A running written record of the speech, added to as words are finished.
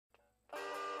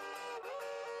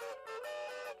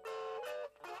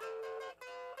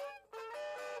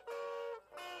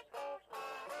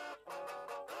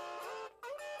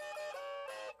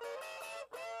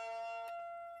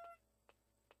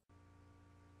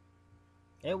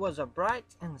It was a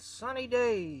bright and sunny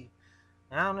day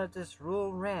down at this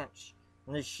rural ranch,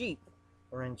 and the sheep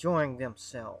were enjoying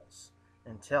themselves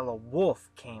until a wolf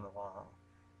came along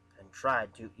and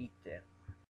tried to eat them.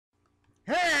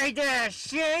 "Hey there,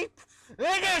 sheep!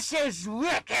 This is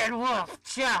Wicked Wolf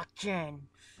talking,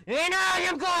 and I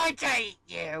am going to eat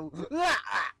you!"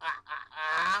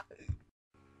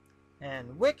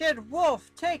 And Wicked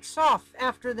Wolf takes off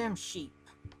after them sheep.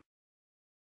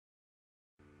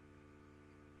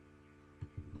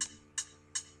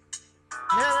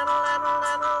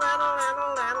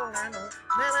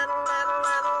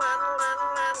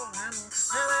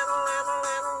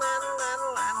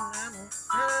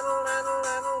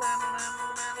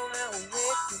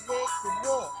 Wicked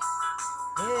Wolf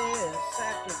is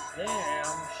after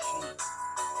them sheep.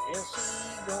 Is he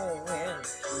going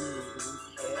to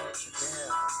catch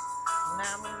them?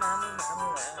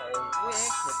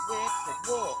 Wicked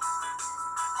Wolf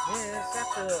is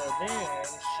after them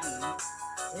sheep.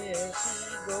 Is he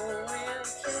going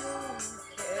to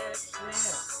catch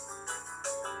them?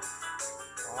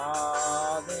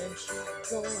 Are them sheep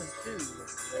going to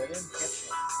let him catch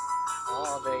them?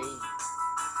 Are they?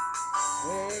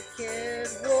 Wicked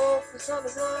Wolf is on the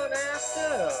run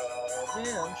after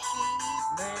them sheep,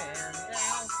 man.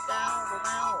 Down, down,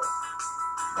 down.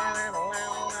 Down, down, down,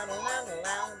 down,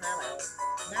 down, down, down,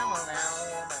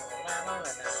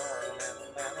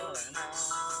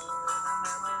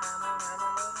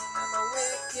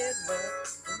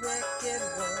 Wicked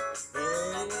Wolf is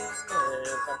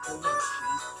after them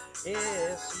sheep.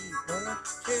 Is he going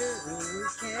to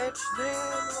catch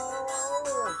them?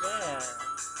 Oh, yeah.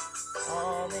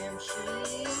 All them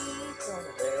sheep on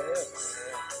the bed,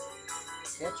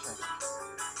 catch them.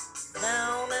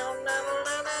 Now, now, now, now,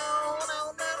 now, now,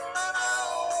 now, now,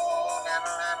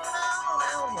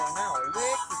 now, now,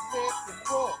 Wicked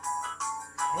Wolf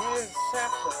is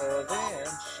after them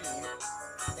sheep.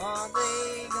 Are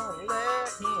they gonna let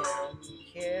him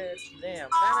catch them?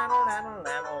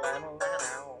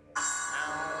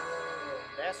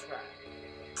 That's right.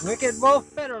 Wicked Wolf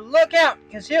better look out,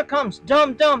 'cause here comes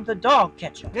Dum Dum the dog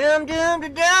catcher. Dum Dum the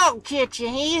dog catcher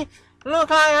here.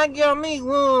 Look like I got me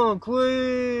one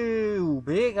cool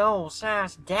big old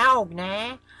sized dog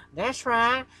now. That's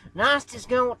right. Nasty's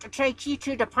going to take you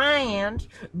to the pond.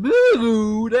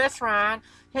 Boo, that's right.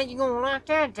 How you gonna like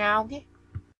that, doggy?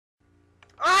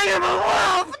 I am a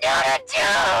wolf, not a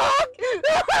dog!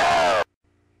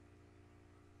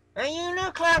 Now you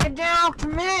look like a dog to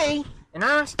me. And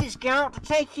Nasty's going to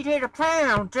take you to the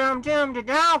pound. Dum Dum the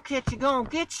dog catcher gonna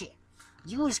get you.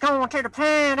 You was going to the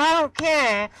pound, I don't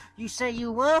care. You say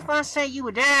you wolf, I say you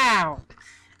a dog.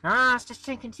 Nasty's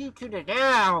taking you to the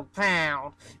dog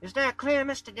pound. Is that clear,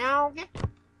 Mr. Doggy?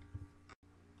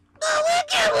 The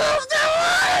Wicked Wolf don't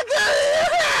want to go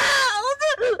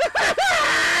to the pound.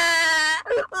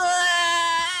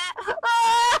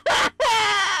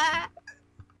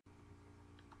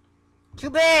 Too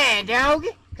bad,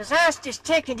 Doggy. 'Cause I was just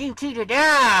taking you to the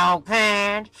dog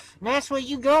pound. And that's where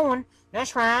you going.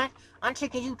 That's right. I'm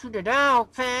taking you to the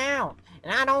dog pound.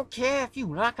 And I don't care if you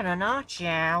like it or not,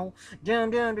 chow.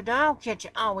 Dum Dum the dog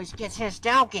catcher always gets his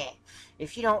doggy.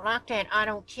 If you don't like that, I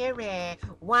don't care.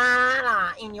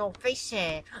 Voila, in your face.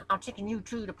 I'm taking you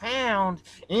to the pound.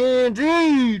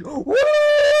 Indeed. Woo!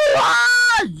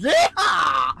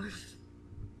 Yeah!